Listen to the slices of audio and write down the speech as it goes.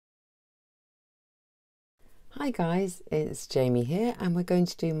Hi guys, it's Jamie here and we're going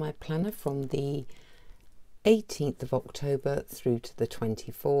to do my planner from the 18th of October through to the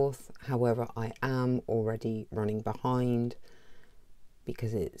 24th. However, I am already running behind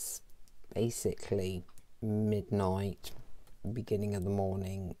because it's basically midnight, beginning of the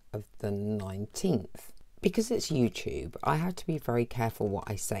morning of the 19th. Because it's YouTube, I have to be very careful what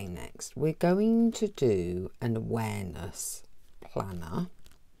I say next. We're going to do an awareness planner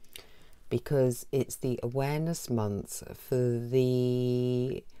because it's the awareness month for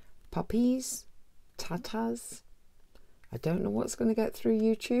the puppies, tatas. I don't know what's going to get through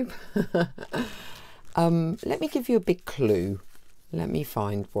YouTube. Let me give you a big clue. Let me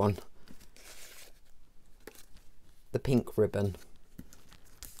find one. The pink ribbon.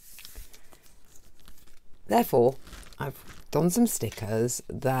 Therefore, I've done some stickers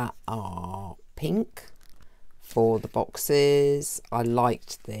that are pink for the boxes. I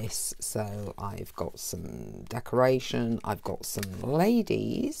liked this, so I've got some decoration, I've got some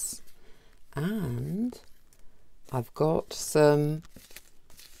ladies, and I've got some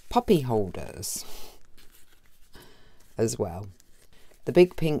puppy holders as well. The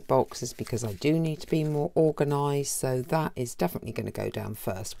big pink box is because I do need to be more organised, so that is definitely going to go down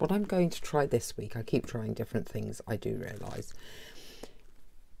first. What I'm going to try this week, I keep trying different things, I do realise,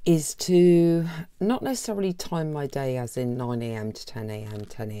 is to not necessarily time my day as in 9 AM to 10 AM,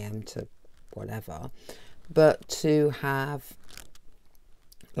 10 AM to whatever, but to have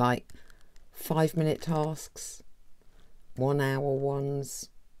like 5-minute tasks, 1 hour ones,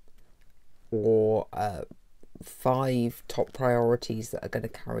 or 5 top priorities that are going to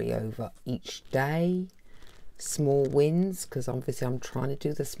carry over each day. Small wins, because obviously I'm trying to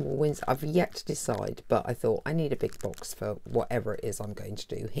do the small wins. I've yet to decide, but I thought I need a big box for whatever it is I'm going to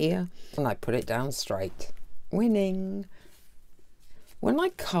do here, and I put it down straight. Winning. When I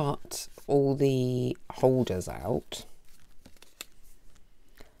cut all the holders out,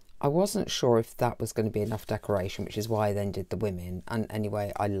 I wasn't sure if that was going to be enough decoration, which is why I then did the women. And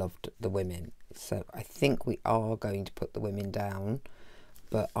anyway, I loved the women, so I think we are going to put the women down.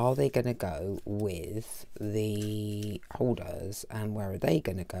 But are they going to go with the holders, and where are they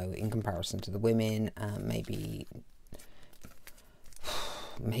going to go in comparison to the women? Maybe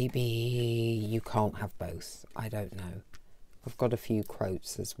you can't have both. I don't know. I've got a few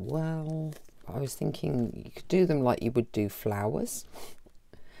quotes as well. I was thinking you could do them like you would do flowers.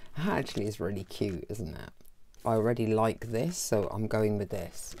 That actually is really cute, isn't it? I already like this, so I'm going with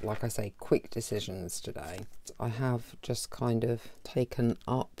this. Like I say, quick decisions today. I have just kind of taken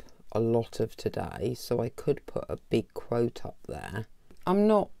up a lot of today, so I could put a big quote up there. I'm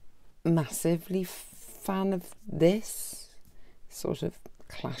not massively fan of this. Sort of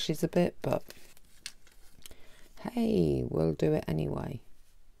clashes a bit, but hey, we'll do it anyway.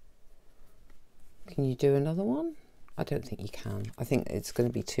 Can you do another one? I don't think you can. I think it's going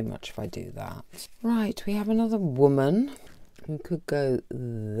to be too much if I do that. Right, we have another woman who could go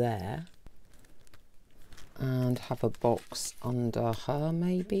there and have a box under her,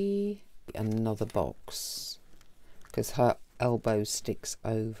 maybe. Another box because her elbow sticks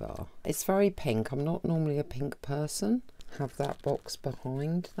over. It's very pink. I'm not normally a pink person. Have that box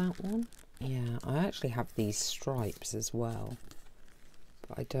behind that one. Yeah, I actually have these stripes as well,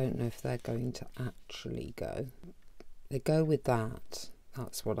 but I don't know if they're going to actually go. They go with that.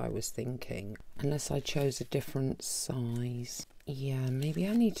 That's what I was thinking. Unless I chose a different size. Yeah, maybe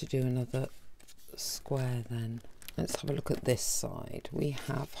I need to do another square then. Let's have a look at this side. We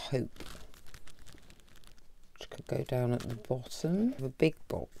have Hope, which could go down at the bottom of a big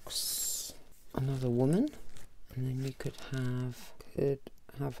box. Another woman. And then you could have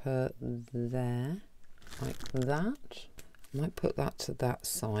her there, like that. Might put that to that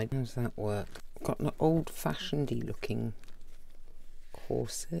side. How does that work? Got an old-fashioned-y looking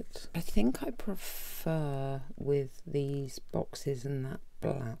corset. I think I prefer with these boxes and that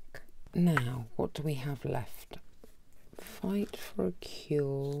black. Now, what do we have left? Fight for a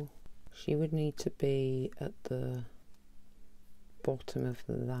cure. She would need to be at the bottom of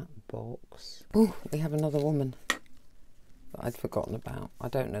that box. Oh, we have another woman that I'd forgotten about. I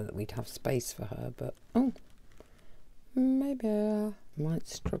don't know that we'd have space for her, but oh, maybe I might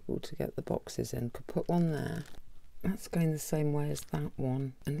struggle to get the boxes in. Could put one there. That's going the same way as that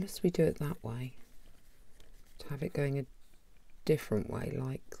one, unless we do it that way, to have it going a different way,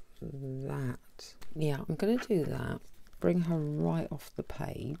 like that. Yeah, I'm going to do that. Bring her right off the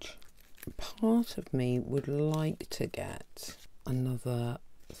page. Part of me would like to get another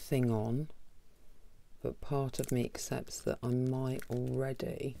thing on, but part of me accepts that I might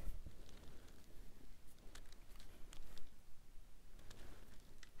already.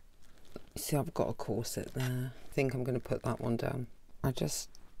 See, I've got a corset there. I think I'm going to put that one down. I just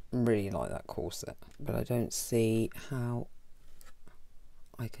really like that corset, but I don't see how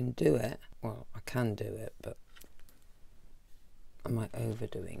I can do it. Well, I can do it, but am I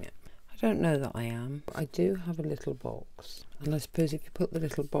overdoing it? I don't know that I am. I do have a little box, and I suppose if you put the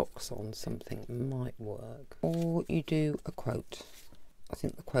little box on, something might work. Or you do a quote. I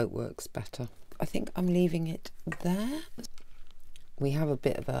think the quote works better. I think I'm leaving it there. We have a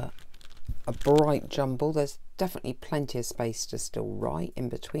bit of a bright jumble. There's definitely plenty of space to still write in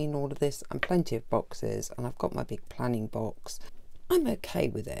between all of this, and plenty of boxes, and I've got my big planning box. I'm okay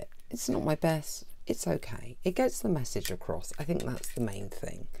with it. It's not my best. It's okay. It gets the message across. I think that's the main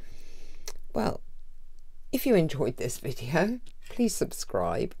thing. Well, if you enjoyed this video, please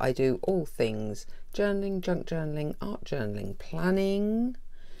subscribe. I do all things journaling, junk journaling, art journaling, planning,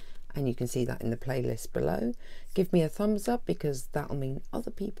 and you can see that in the playlist below. Give me a thumbs up because that'll mean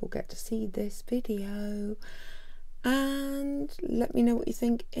other people get to see this video. And let me know what you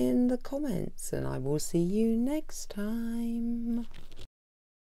think in the comments, and I will see you next time.